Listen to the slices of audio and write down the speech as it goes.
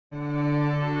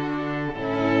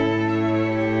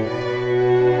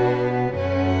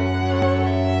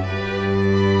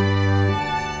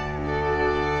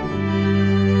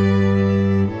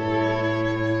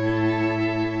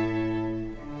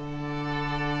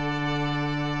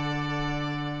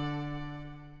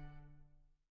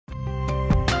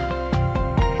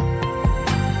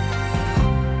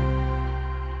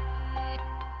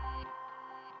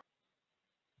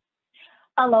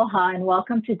Aloha and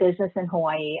welcome to Business in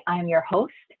Hawaii. I'm your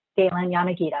host, Dailyn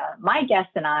Yanagida. My guest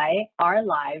and I are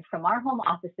live from our home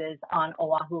offices on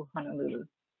Oahu, Honolulu.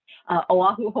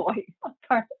 Oahu, Hawaii.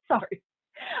 Sorry.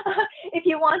 If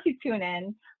you want to tune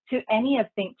in to any of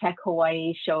ThinkTech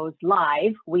Hawaii shows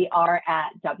live, we are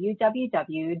at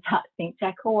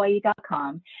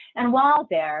www.thinktechhawaii.com. And while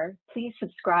there, please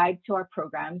subscribe to our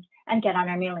programs and get on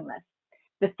our mailing list.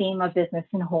 The theme of Business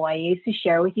in Hawaii is to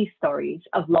share with you stories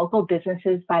of local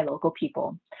businesses by local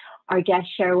people. Our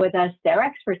guests share with us their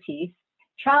expertise,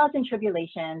 trials and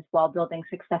tribulations while building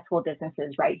successful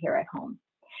businesses right here at home.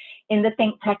 In the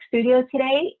ThinkTech studio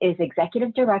today is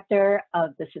Executive Director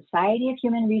of the Society of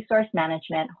Human Resource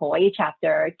Management Hawaii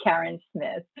Chapter, Karen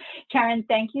Smith. Karen,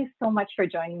 thank you so much for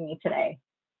joining me today.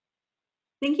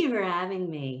 Thank you for having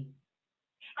me.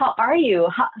 How are you?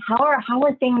 How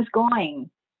are things going?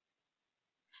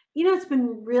 You know, it's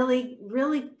been really,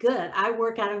 really good. I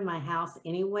work out of my house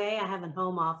anyway. I have a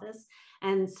home office.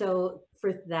 And so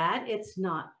for that, it's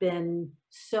not been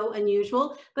so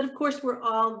unusual. But of course, we're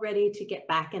all ready to get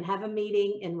back and have a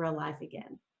meeting in real life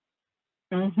again.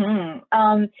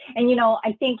 And, you know,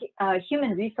 I think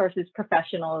human resources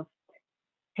professionals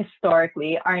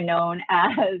historically are known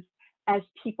as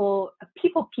people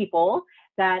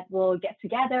that will get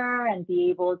together and be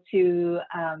able to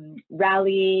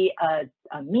rally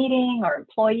a meeting or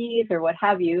employees or what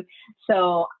have you.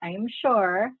 So I'm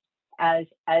sure, as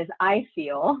I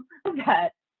feel,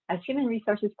 that as human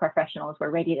resources professionals,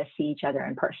 we're ready to see each other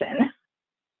in person.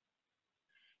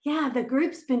 Yeah, the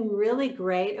group's been really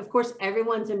great. Of course,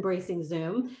 everyone's embracing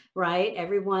Zoom, right?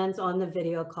 Everyone's on the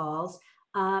video calls,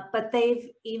 but they've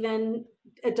even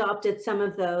adopted some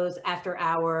of those after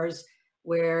hours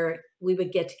where we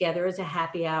would get together as a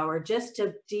happy hour just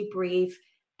to debrief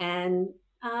and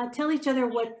tell each other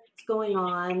what's going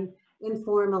on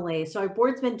informally. So our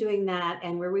board's been doing that,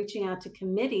 and we're reaching out to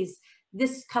committees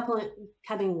this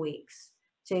coming weeks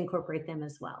to incorporate them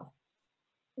as well.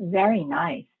 Very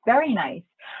nice, very nice.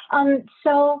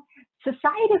 So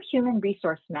Society of Human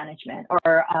Resource Management,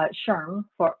 or SHRM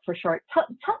for short, tell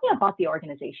me about the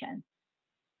organization.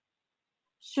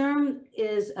 SHRM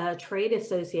is a trade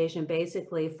association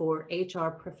basically for HR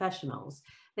professionals.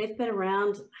 They've been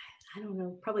around, I don't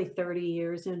know, probably 30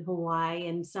 years in Hawaii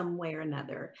in some way or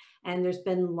another. And there's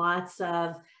been lots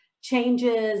of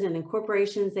changes and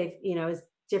incorporations. As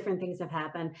different things have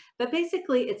happened. But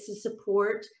basically, it's to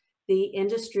support the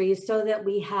industry so that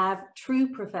we have true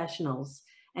professionals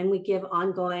and we give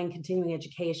ongoing continuing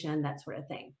education, that sort of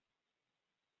thing.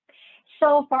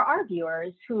 So for our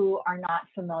viewers who are not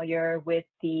familiar with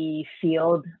the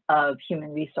field of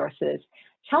human resources,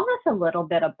 tell us a little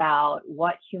bit about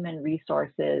what human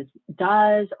resources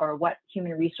does or what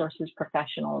human resources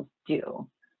professionals do.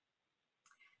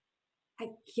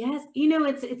 I guess,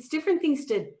 it's different things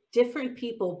to different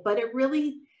people, but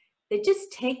they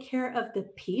just take care of the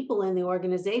people in the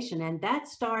organization. And that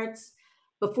starts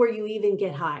before you even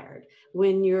get hired.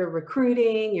 When you're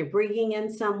recruiting, you're bringing in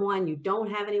someone, you don't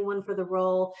have anyone for the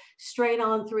role, straight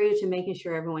on through to making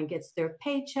sure everyone gets their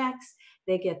paychecks,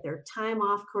 they get their time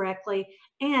off correctly,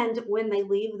 and when they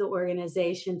leave the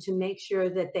organization to make sure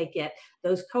that they get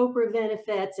those COBRA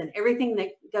benefits and everything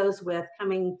that goes with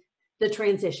the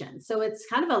transition. So it's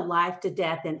kind of a life to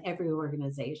death in every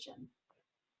organization.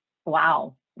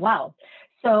 Wow.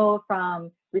 So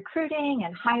from recruiting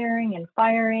and hiring and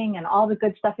firing and all the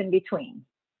good stuff in between.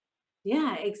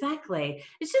 Yeah, exactly.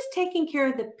 It's just taking care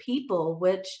of the people,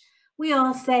 which we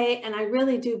all say, and I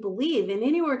really do believe in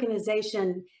any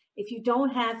organization, if you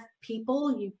don't have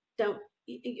people, you don't,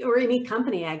 or any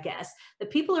company, I guess, the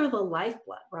people are the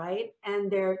lifeblood, right?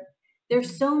 And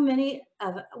there's so many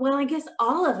I guess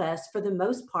all of us, for the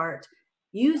most part,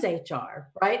 use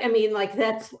HR, right? I mean,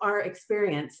 that's our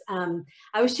experience.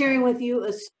 I was sharing with you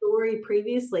a story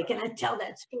previously. Can I tell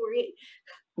that story?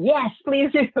 Yes,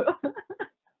 please do.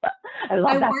 I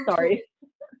love that story.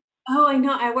 I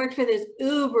know. I worked for this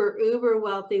uber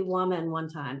wealthy woman one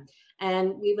time,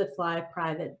 and we would fly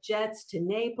private jets to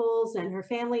Naples, and her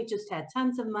family just had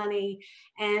tons of money,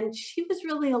 and she was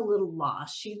really a little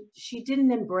lost. She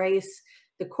didn't embrace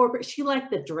the corporate. She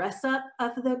liked the dress up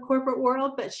of the corporate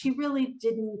world, but she really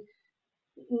didn't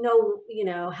know,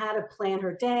 how to plan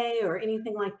her day or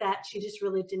anything like that. She just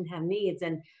really didn't have needs.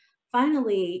 And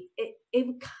finally, it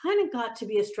kind of got to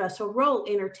be a stressful role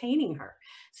entertaining her.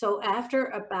 So after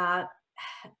about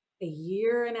a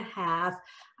year and a half,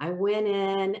 I went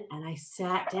in and I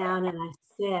sat down and I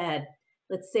said,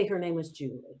 let's say her name was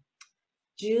Julie.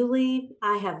 Julie,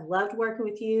 I have loved working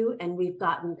with you, and we've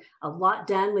gotten a lot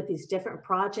done with these different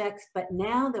projects. But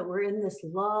now that we're in this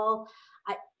lull,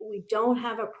 we don't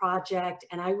have a project,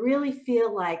 and I really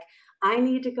feel like I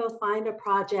need to go find a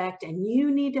project and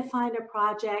you need to find a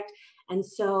project. And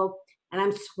so, and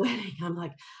I'm sweating. I'm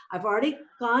like, I've already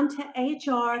gone to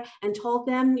HR and told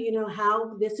them, you know,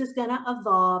 how this is going to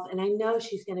evolve. And I know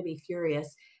she's going to be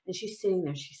furious. And she's sitting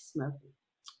there, she's smoking.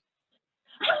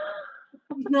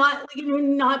 Not, you know,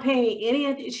 not paying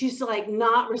any, she's like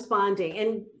not responding.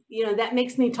 And, you know, that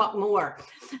makes me talk more.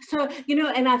 So, you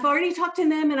know, and I've already talked to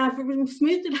them and I've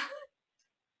smoothed it out.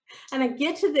 And I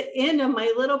get to the end of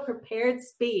my little prepared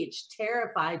speech,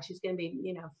 terrified. She's going to be,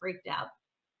 you know, freaked out.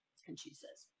 And she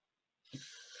says,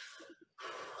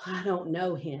 I don't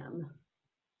know him.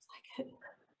 It's like,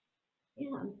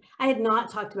 yeah. I had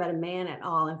not talked about a man at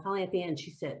all. And finally at the end,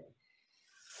 she said,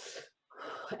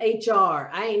 HR,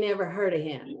 I ain't never heard of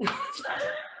him.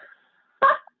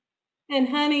 And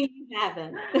honey, you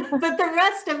haven't. But the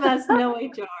rest of us know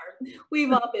HR.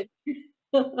 We've all been.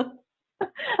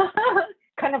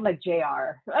 Kind of like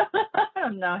JR. I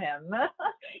don't know him.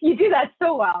 You do that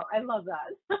so well. I love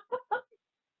that.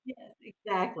 Yes,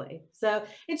 exactly. So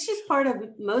it's just part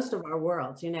of most of our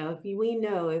worlds. You know, we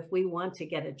know if we want to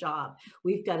get a job,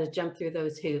 we've got to jump through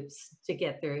those hoops to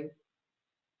get through.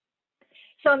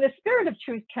 So in the spirit of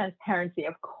truth, transparency,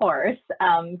 of course,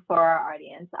 for our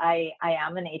audience, I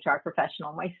am an HR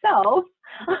professional myself.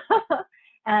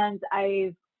 And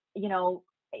I've, you know,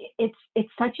 it's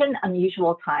such an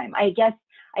unusual time. I guess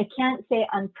I can't say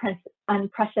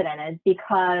unprecedented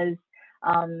because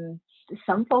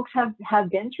some folks have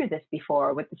been through this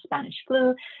before with the Spanish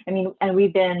flu. I mean, and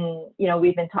we've been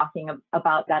talking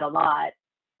about that a lot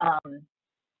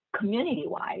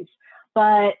community-wise.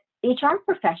 But HR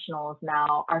professionals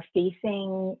now are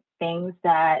facing things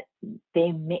that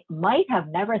they might have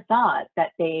never thought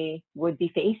that they would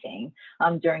be facing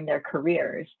during their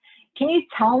careers. Can you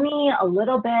tell me a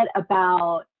little bit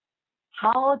about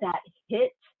how that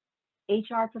hit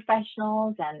HR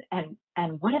professionals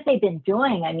and what have they been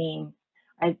doing? I mean,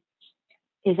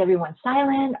 is everyone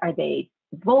silent? Are they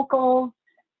vocal?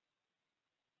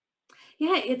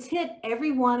 Yeah, it's hit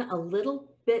everyone a little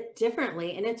bit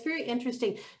differently. And it's very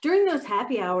interesting. During those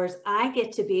happy hours, I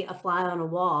get to be a fly on a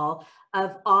wall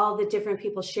of all the different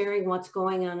people sharing what's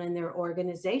going on in their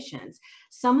organizations.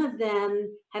 Some of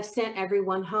them have sent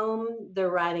everyone home. They're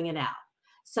writing it out.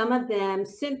 Some of them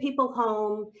sent people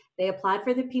home. They applied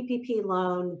for the PPP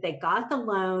loan. They got the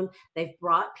loan. They've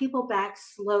brought people back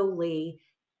slowly.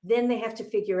 Then they have to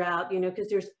figure out, you know,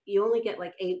 because you only get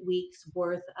like 8 weeks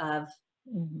worth of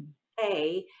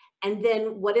pay, and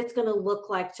then what it's going to look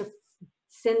like to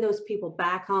send those people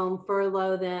back home,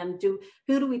 furlough them,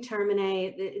 who do we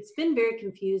terminate? It's been very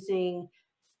confusing.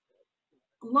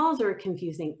 Laws are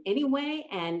confusing anyway,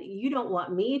 and you don't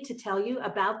want me to tell you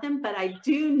about them, but I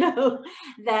do know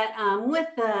that with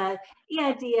the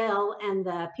EIDL and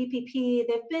the PPP,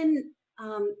 they've been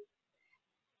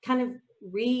kind of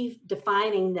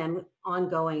redefining them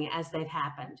ongoing as they've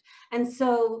happened. And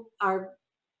so our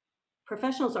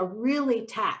professionals are really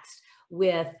taxed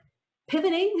with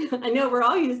pivoting. I know we're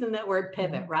all using that word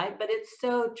pivot, right? But it's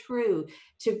so true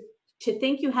to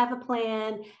think you have a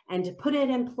plan and to put it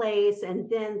in place, and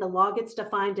then the law gets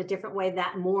defined a different way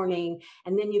that morning,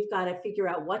 and then you've got to figure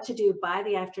out what to do by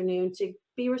the afternoon to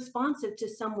be responsive to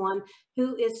someone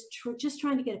who is just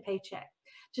trying to get a paycheck,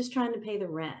 just trying to pay the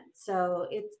rent. So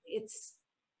it's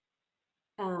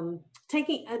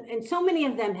taking, and so many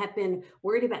of them have been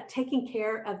worried about taking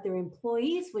care of their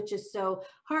employees, which is so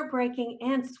heartbreaking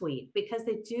and sweet because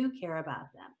they do care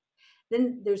about them.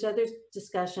 Then there's other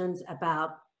discussions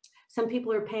about some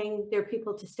people are paying their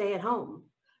people to stay at home,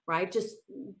 right? Just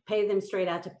pay them straight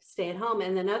out to stay at home.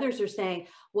 And then others are saying,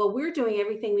 well, we're doing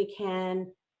everything we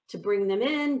can to bring them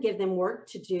in, give them work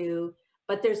to do,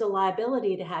 but there's a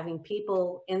liability to having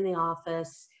people in the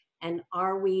office. And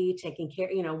are we taking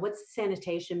care, you know, what's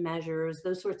sanitation measures,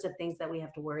 those sorts of things that we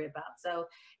have to worry about. So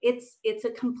it's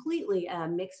a completely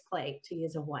mixed plate, to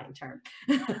use a Hawaiian term,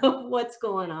 what's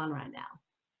going on right now.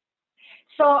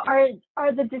 So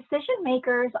are the decision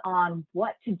makers on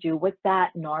what to do with that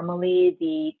normally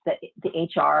the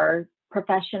HR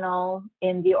professional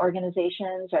in the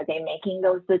organizations? Are they making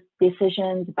those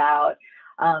decisions about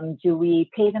do we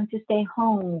pay them to stay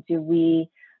home? Do we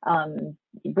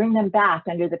bring them back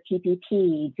under the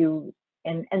PPP?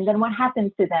 And then what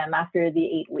happens to them after the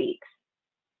 8 weeks?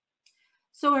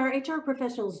 So our HR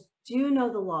professionals do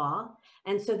know the law,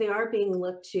 and so they are being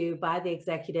looked to by the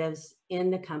executives in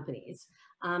the companies.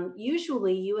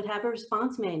 Usually you would have a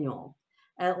response manual.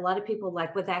 A lot of people,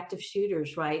 like with active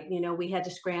shooters, right? You know, we had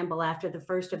to scramble after the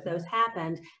first of those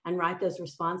happened and write those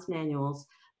response manuals.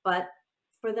 But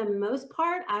for the most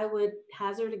part, I would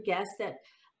hazard a guess that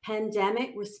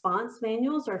pandemic response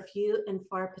manuals are few and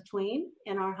far between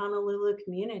in our Honolulu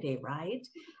community, right?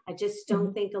 I just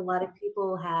don't think a lot of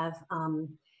people have,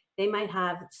 they might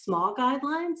have small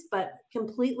guidelines, but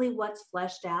completely what's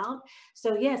fleshed out.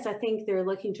 So yes, I think they're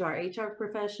looking to our HR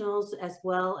professionals as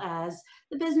well as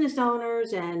the business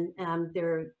owners and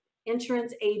their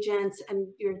insurance agents, and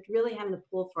you're really having to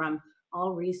pull from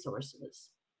all resources.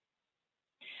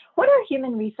 What are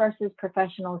human resources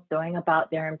professionals doing about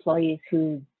their employees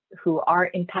who are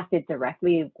impacted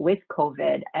directly with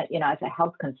COVID, as a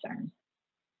health concern?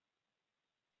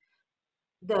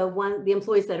 The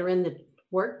employees that are in the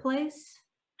workplace?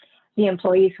 The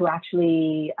employees who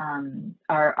actually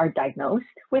are diagnosed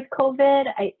with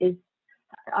COVID,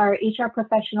 are HR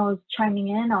professionals chiming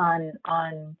in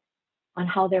on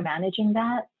how they're managing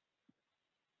that?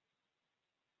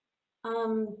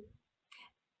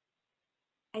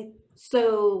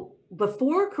 So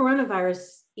before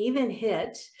coronavirus even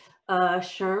hit,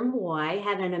 SHRM Hawaii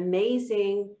had an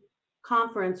amazing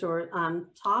conference or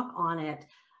talk on it.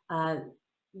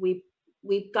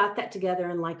 We got that together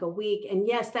in like a week. And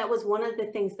yes, that was one of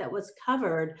the things that was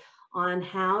covered on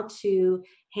how to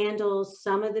handle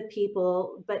some of the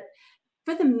people. But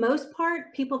for the most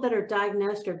part, people that are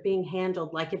diagnosed are being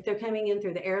handled. Like if they're coming in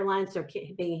through the airlines, they're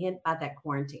being hit by that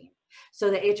quarantine.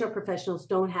 So the HR professionals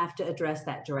don't have to address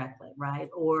that directly, right?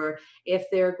 Or if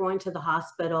they're going to the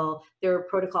hospital, there are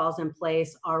protocols in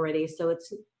place already. So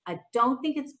I don't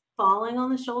think it's falling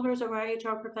on the shoulders of our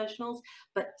HR professionals,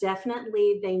 but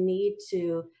definitely they need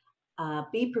to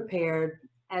be prepared,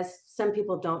 as some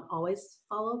people don't always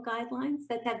follow guidelines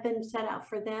that have been set out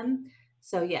for them.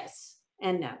 So yes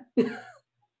and no.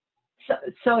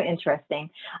 So interesting.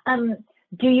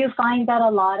 Do you find that a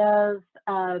lot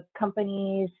of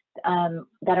companies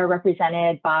that are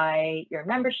represented by your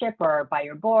membership or by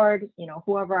your board,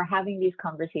 whoever are having these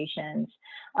conversations,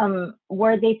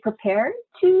 were they prepared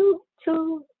to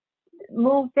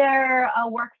move their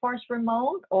workforce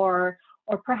remote, or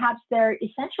perhaps they're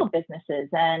essential businesses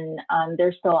and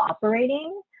they're still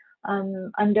operating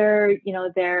under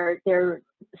their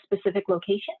specific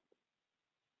location?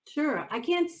 Sure, I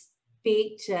can't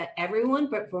speak to everyone,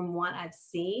 but from what I've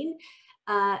seen,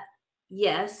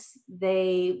 yes,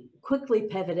 they quickly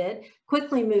pivoted,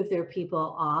 quickly moved their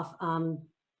people off.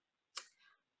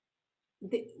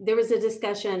 There was a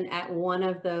discussion at one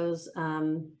of those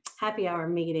happy hour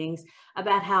meetings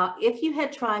about how if you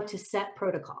had tried to set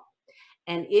protocol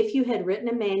and if you had written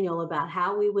a manual about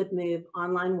how we would move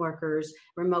online workers,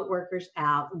 remote workers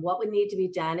out, what would need to be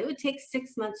done, it would take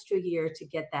 6 months to a year to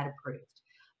get that approved.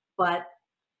 But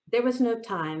there was no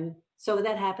time. So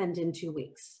that happened in 2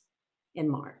 weeks in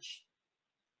March.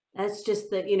 That's just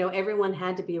that, everyone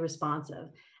had to be responsive.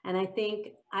 And I think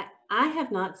I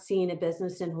have not seen a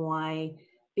business in Hawaii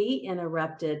be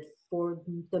interrupted for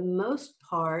the most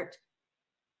part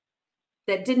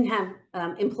that didn't have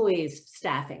employees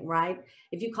staffing, right?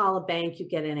 If you call a bank, you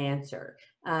get an answer.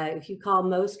 If you call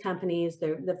most companies,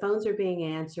 the phones are being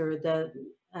answered, the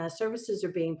services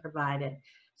are being provided.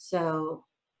 So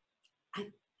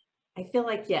I feel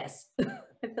like, yes,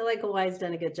 I feel like Hawaii's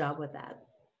done a good job with that.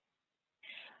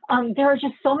 There are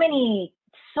just so many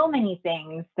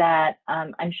things that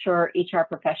I'm sure HR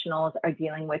professionals are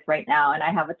dealing with right now. And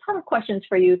I have a ton of questions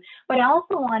for you, but I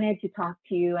also wanted to talk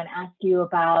to you and ask you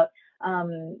about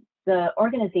the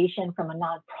organization from a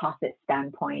nonprofit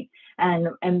standpoint,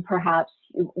 and perhaps,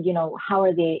 how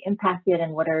are they impacted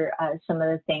and what are some of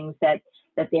the things that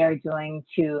they are doing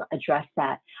to address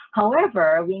that.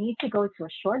 However, we need to go to a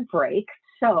short break.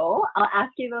 So I'll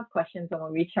ask you those questions when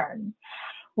we return.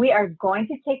 We are going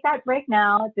to take that break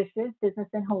now. This is Business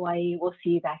in Hawaii. We'll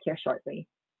see you back here shortly.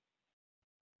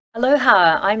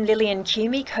 Aloha, I'm Lillian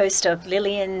Cumic, host of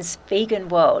Lillian's Vegan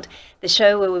World, the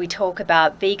show where we talk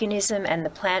about veganism and the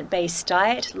plant-based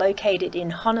diet, located in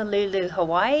Honolulu,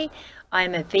 Hawaii.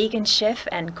 I'm a vegan chef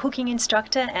and cooking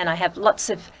instructor, and I have lots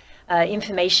of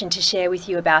information to share with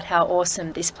you about how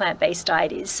awesome this plant-based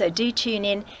diet is. So do tune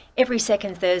in every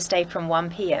second Thursday from 1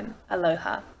 p.m.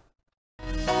 Aloha.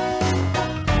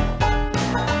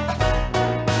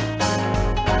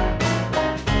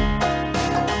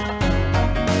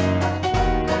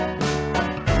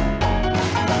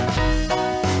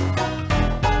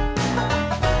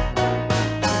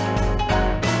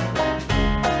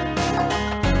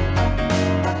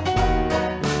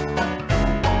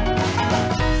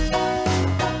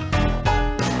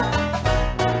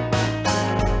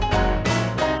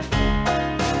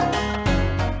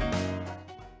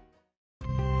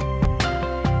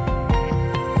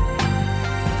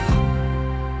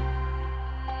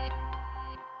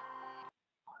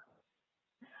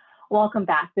 Welcome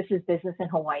back. This is Business in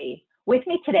Hawaii. With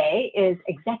me today is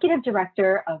Executive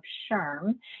Director of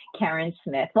SHRM, Karen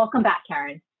Smith. Welcome back,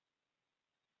 Karen.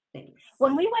 Thanks.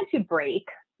 When we went to break,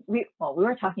 we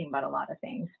were talking about a lot of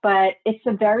things, but it's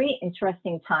a very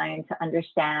interesting time to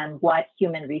understand what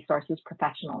human resources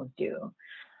professionals do.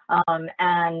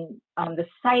 The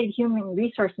site Human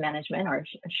Resource Management, or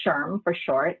SHRM for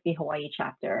short, the Hawaii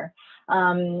chapter,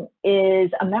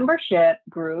 is a membership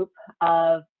group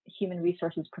of human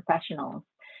resources professionals.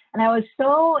 And I was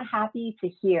so happy to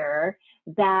hear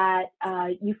that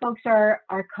you folks are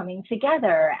coming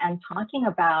together and talking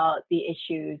about the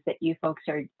issues that you folks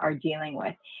are dealing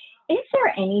with. Is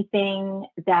there anything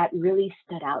that really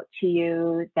stood out to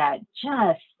you that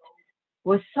just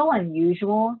was so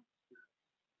unusual?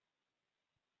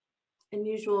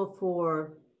 Unusual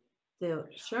for the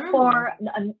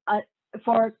SHRM?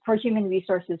 For human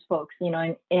resources folks, you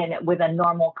know, with a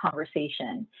normal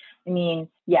conversation. I mean,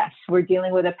 yes, we're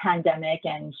dealing with a pandemic,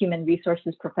 and human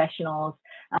resources professionals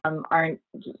aren't,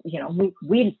 you know,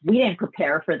 we didn't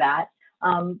prepare for that.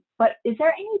 But is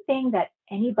there anything that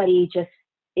anybody just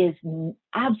is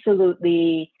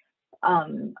absolutely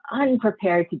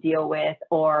unprepared to deal with,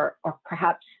 or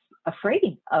perhaps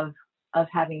afraid of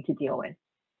having to deal with?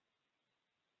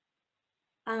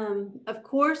 Of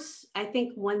course, I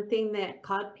think one thing that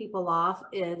caught people off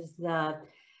is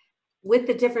with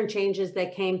the different changes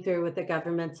that came through with the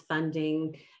government's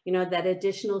funding, you know, that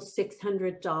additional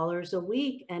 $600 a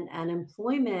week and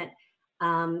unemployment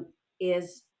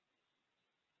is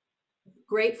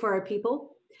great for our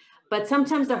people, but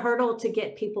sometimes the hurdle to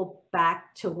get people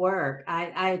back to work.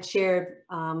 I had shared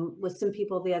with some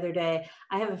people the other day,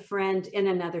 I have a friend in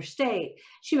another state.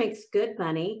 She makes good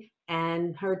money,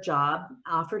 and her job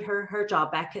offered her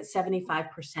job back at 75%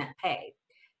 pay.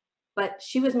 But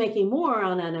she was making more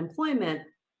on unemployment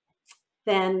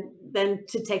than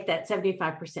to take that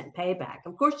 75% pay back.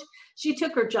 Of course, she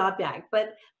took her job back,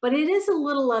 but it is a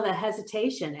little of a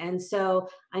hesitation. And so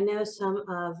I know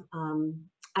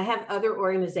I have other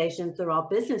organizations, they're all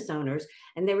business owners,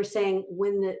 and they were saying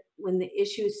when the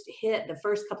issues hit the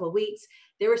first couple of weeks,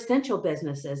 they were essential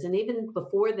businesses. And even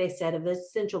before they said if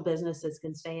essential businesses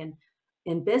can stay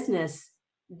in business,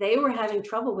 they were having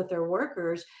trouble with their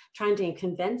workers, trying to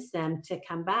convince them to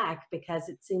come back, because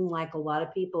it seemed like a lot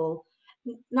of people,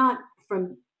 not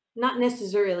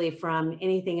necessarily from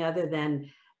anything other than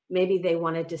maybe they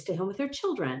wanted to stay home with their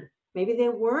children. Maybe they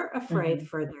were afraid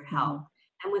for their health.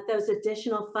 And with those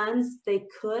additional funds, they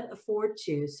could afford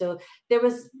to. So there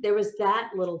was that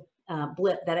little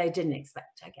blip that I didn't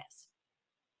expect, I guess.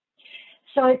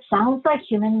 So it sounds like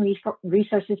human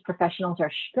resources professionals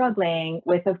are struggling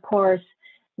with, of course,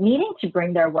 needing to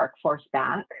bring their workforce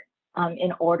back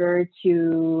in order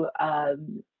to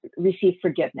receive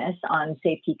forgiveness on,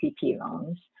 say, PPP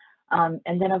loans.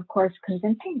 And then, of course,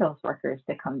 convincing those workers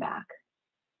to come back.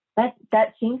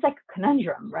 That seems like a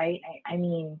conundrum, right? I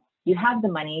mean, you have the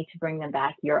money to bring them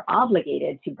back. You're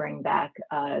obligated to bring back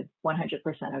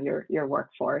 100% of your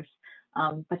workforce,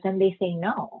 but then they say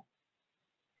no.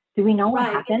 Do we know what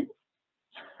happened?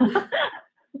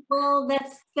 Well,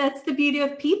 that's the beauty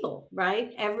of people,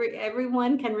 right?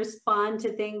 Everyone can respond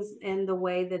to things in the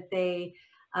way that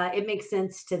it makes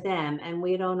sense to them, and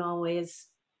we can't always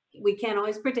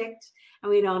predict, and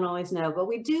we don't always know, but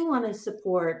we do want to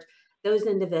support those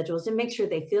individuals and make sure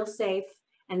they feel safe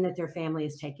and that their family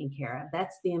is taken care of.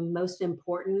 That's the most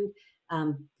important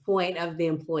point of the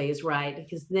employees, right?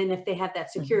 Because then if they have that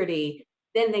security,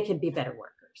 then they can be better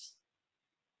workers.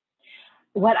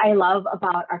 What I love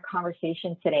about our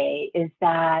conversation today is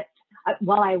that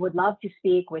while I would love to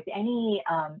speak with any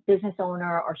business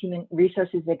owner or human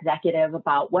resources executive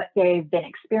about what they've been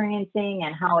experiencing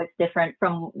and how it's different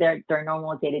from their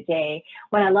normal day-to-day,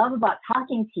 what I love about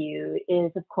talking to you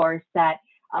is, of course, that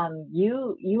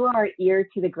you are ear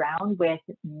to the ground with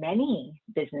many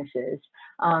businesses.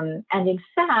 And in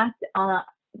fact,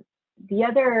 the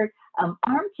other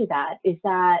arm to that is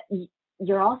that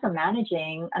you're also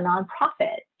managing a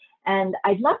nonprofit. And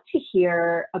I'd love to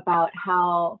hear about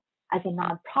how, as a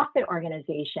nonprofit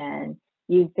organization,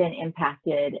 you've been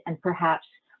impacted, and perhaps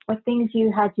what things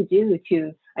you had to do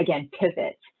to, again,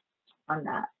 pivot on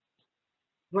that.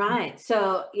 Right.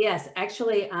 So yes,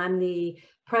 actually, I'm the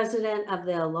president of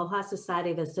the Aloha Society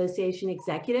of Association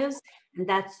Executives, and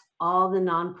that's all the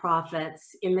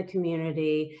nonprofits in the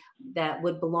community that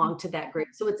would belong to that group.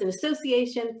 So it's an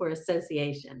association for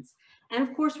associations. And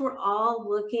of course, we're all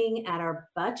looking at our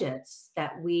budgets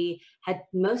that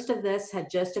most of this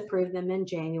had just approved them in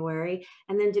January.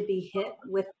 And then to be hit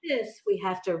with this, we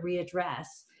have to readdress.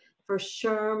 For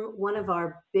SHRM, one of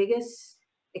our biggest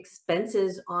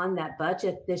expenses on that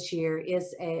budget this year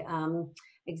is a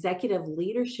executive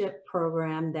leadership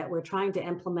program that we're trying to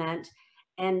implement.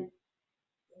 And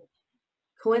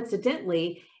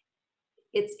coincidentally,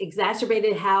 it's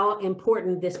exacerbated how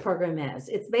important this program is.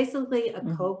 It's basically a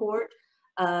cohort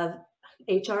of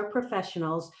HR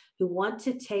professionals who want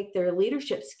to take their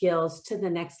leadership skills to the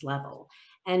next level.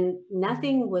 And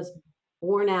nothing was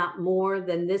borne out more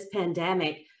than this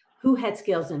pandemic, who had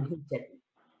skills and who didn't,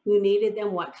 who needed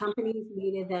them, what companies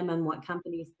needed them, and what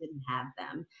companies didn't have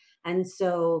them. And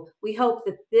so we hope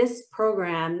that this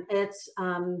program,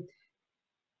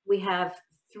 we have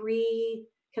 3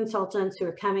 consultants who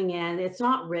are coming in. It's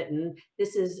not written.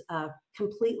 This is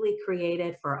completely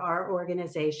created for our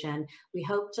organization. We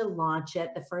hope to launch it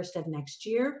the 1st of next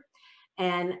year.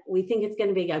 And we think it's going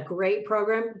to be a great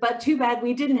program, but too bad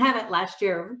we didn't have it last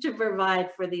year to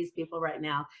provide for these people right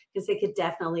now, because they could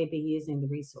definitely be using the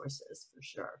resources for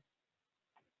sure.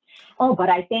 Oh, but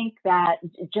I think that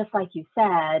just like you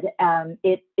said,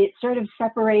 it sort of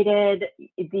separated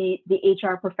the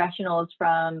HR professionals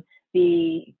from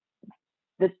the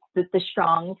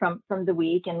strong from the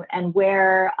weak, and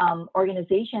where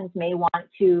organizations may want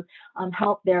to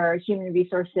help their human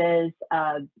resources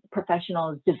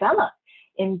professionals develop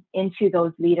into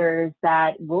those leaders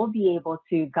that will be able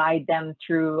to guide them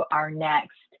through our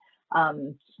next,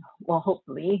 well,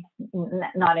 hopefully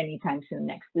not anytime soon,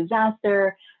 next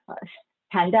disaster,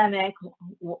 pandemic,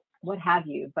 what have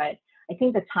you. But I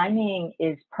think the timing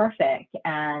is perfect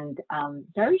and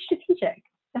very strategic.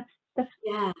 That's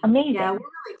amazing. Yeah, we're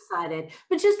really excited.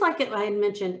 But just like I had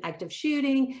mentioned, active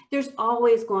shooting, there's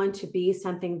always going to be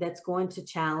something that's going to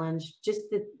challenge just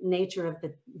the nature of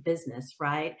the business,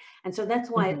 right? And so that's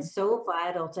why it's so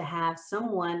vital to have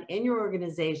someone in your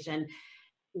organization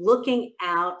looking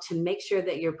out to make sure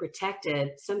that you're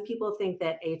protected. Some people think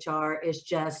that HR is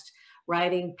just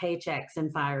writing paychecks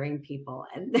and firing people,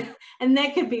 and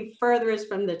that could be furthest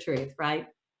from the truth, right?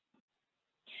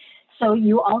 So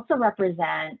you also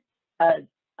represent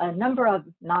a number of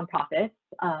nonprofits,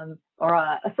 or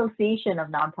an association of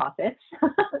nonprofits.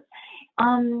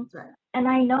 And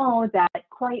I know that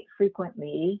quite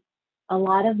frequently, a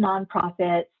lot of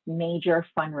nonprofits' major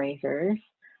fundraisers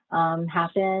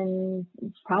happen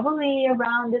probably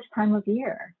around this time of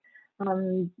year.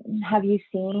 Have you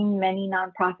seen many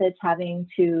nonprofits having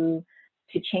to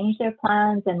change their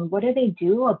plans, and what do they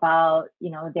do about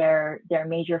their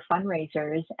major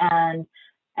fundraisers, and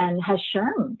has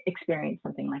SHRM experienced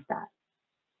something like that?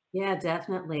 Yeah,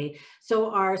 definitely.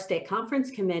 So our state conference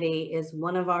committee is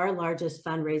one of our largest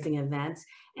fundraising events,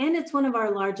 and it's one of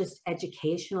our largest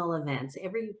educational events.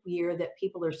 Every year that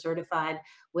people are certified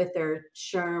with their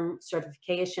SHRM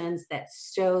certifications that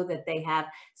show that they have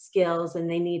skills and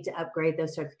they need to upgrade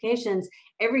those certifications,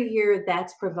 every year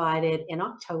that's provided in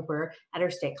October at our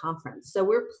state conference. So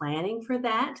we're planning for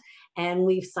that, and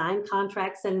we've signed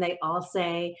contracts, and they all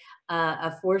say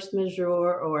a force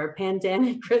majeure or a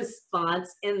pandemic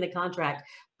response in the contract,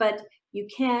 but you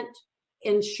can't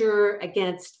insure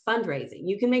against fundraising.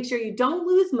 You can make sure you don't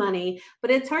lose money,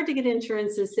 but it's hard to get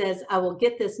insurance that says, I will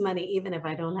get this money even if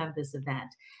I don't have this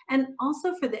event. And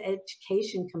also for the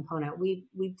education component, we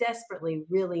desperately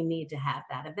really need to have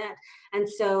that event. And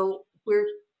so we're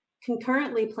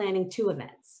concurrently planning 2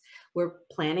 events. We're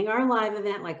planning our live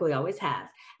event like we always have,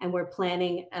 and we're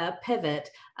planning a pivot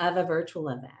of a virtual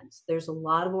event. There's a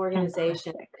lot of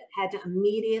organizations that had to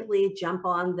immediately jump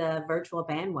on the virtual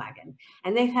bandwagon,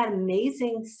 and they've had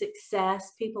amazing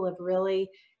success. People have really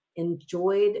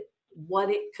enjoyed what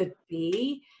it could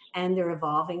be, and they're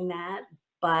evolving that.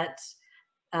 But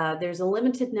there's a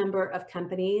limited number of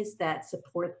companies that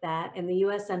support that in the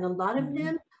US, and a lot of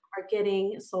them are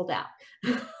getting sold out.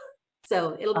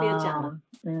 So it'll be a challenge.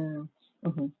 You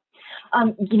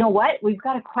know what? We've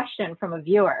got a question from a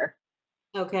viewer.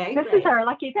 Okay. This is our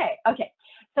lucky day. Okay.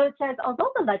 So it says,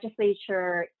 although the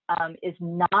legislature is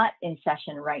not in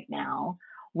session right now,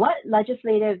 what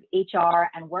legislative, HR,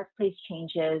 and workplace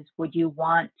changes would you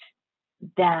want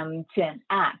them to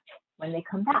enact when they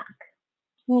come back?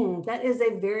 That is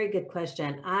a very good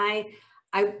question. I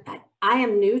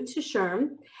am new to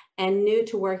SHRM and new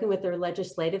to working with their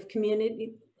legislative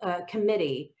committee.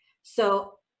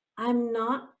 So I'm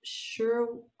not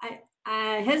sure.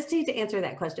 I hesitate to answer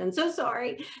that question. So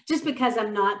sorry, just because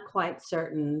I'm not quite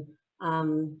certain.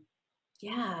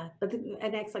 Yeah, but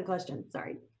an excellent question.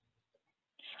 Sorry.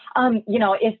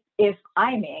 If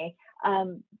I may,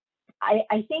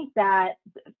 I think that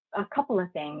a couple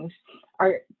of things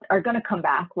are going to come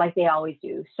back like they always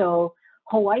do. So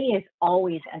Hawaii is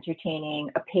always entertaining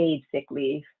a paid sick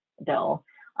leave bill.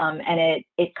 And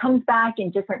it comes back in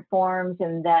different forms,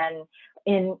 and then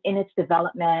in its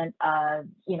development,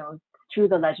 you know, through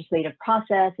the legislative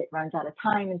process, it runs out of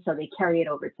time, and so they carry it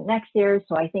over to next year.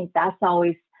 So I think that's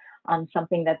always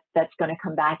something that's going to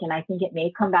come back, and I think it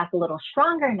may come back a little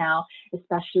stronger now,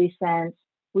 especially since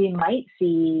we might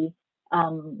see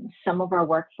some of our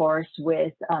workforce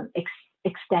with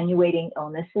extenuating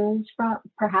illnesses, from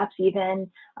perhaps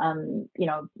even you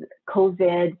know,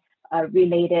 COVID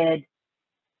related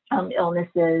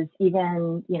illnesses,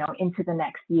 even, you know, into the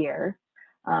next year.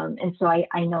 And so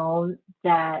I know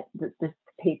that this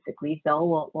paid sick leave bill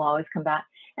will always come back.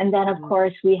 And then, of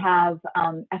course, we have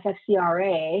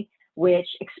FFCRA, which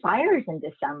expires in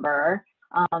December.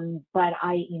 But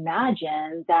I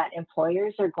imagine that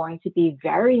employers are going to be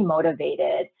very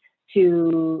motivated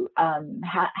to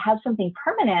have something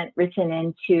permanent written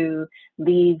into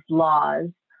these laws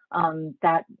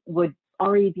that would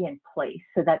already be in place,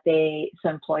 so that so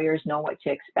employers know what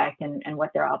to expect and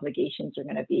what their obligations are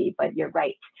going to be. But you're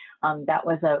right, that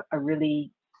was a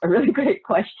really great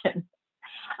question.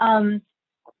 And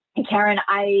Karen,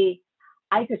 I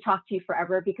could talk to you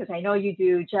forever, because I know you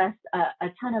do just a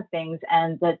ton of things,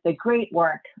 and the great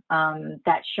work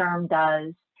that SHRM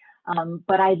does.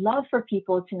 But I'd love for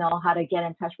people to know how to get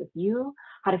in touch with you,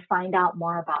 how to find out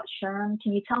more about SHRM.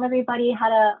 Can you tell everybody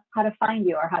how to find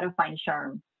you, or how to find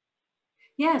SHRM?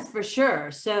 Yes, for sure.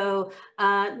 So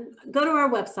go to our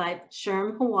website,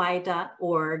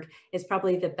 shrmhawaii.org is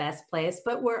probably the best place,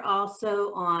 but we're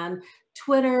also on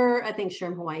Twitter, I think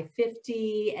SHRM Hawaii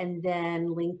 50, and then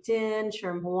LinkedIn,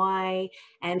 SHRM Hawaii,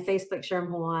 and Facebook, SHRM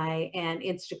Hawaii, and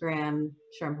Instagram,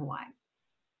 SHRM Hawaii.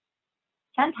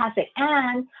 Fantastic.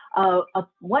 And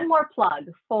one more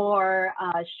plug for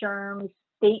SHRM's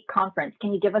state conference.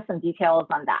 Can you give us some details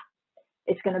on that?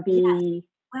 It's going to be... Yes.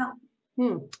 Well,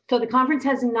 so the conference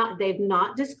they've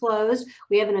not disclosed.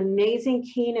 We have an amazing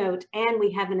keynote, and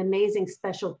we have an amazing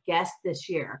special guest this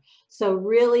year. So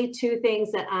really two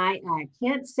things that I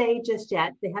can't say just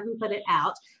yet. They haven't put it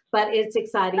out, but it's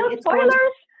exciting. No spoilers.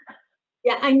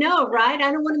 Yeah, I know, right?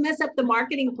 I don't want to mess up the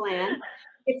marketing plan.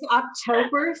 It's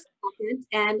October 2nd,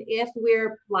 and if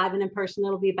we're live and in person,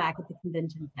 it'll be back at the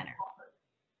Convention Center.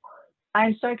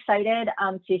 I'm so excited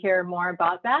to hear more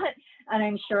about that. And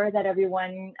I'm sure that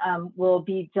everyone will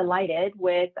be delighted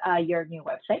with your new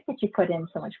website that you put in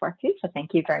so much work to. So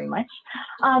thank you very much.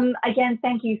 Again,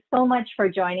 thank you so much for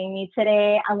joining me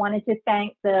today. I wanted to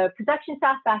thank the production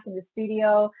staff back in the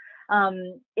studio.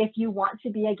 If you want to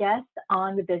be a guest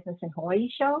on the Business in Hawaii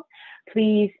show,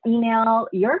 please email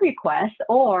your request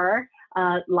or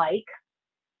like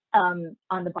on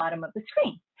the bottom of the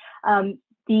screen.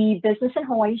 The Business in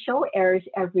Hawaii show airs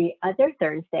every other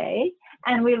Thursday,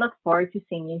 and we look forward to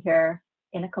seeing you here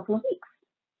in a couple of weeks.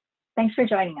 Thanks for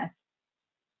joining us.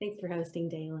 Thanks for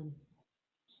hosting, Dailyn.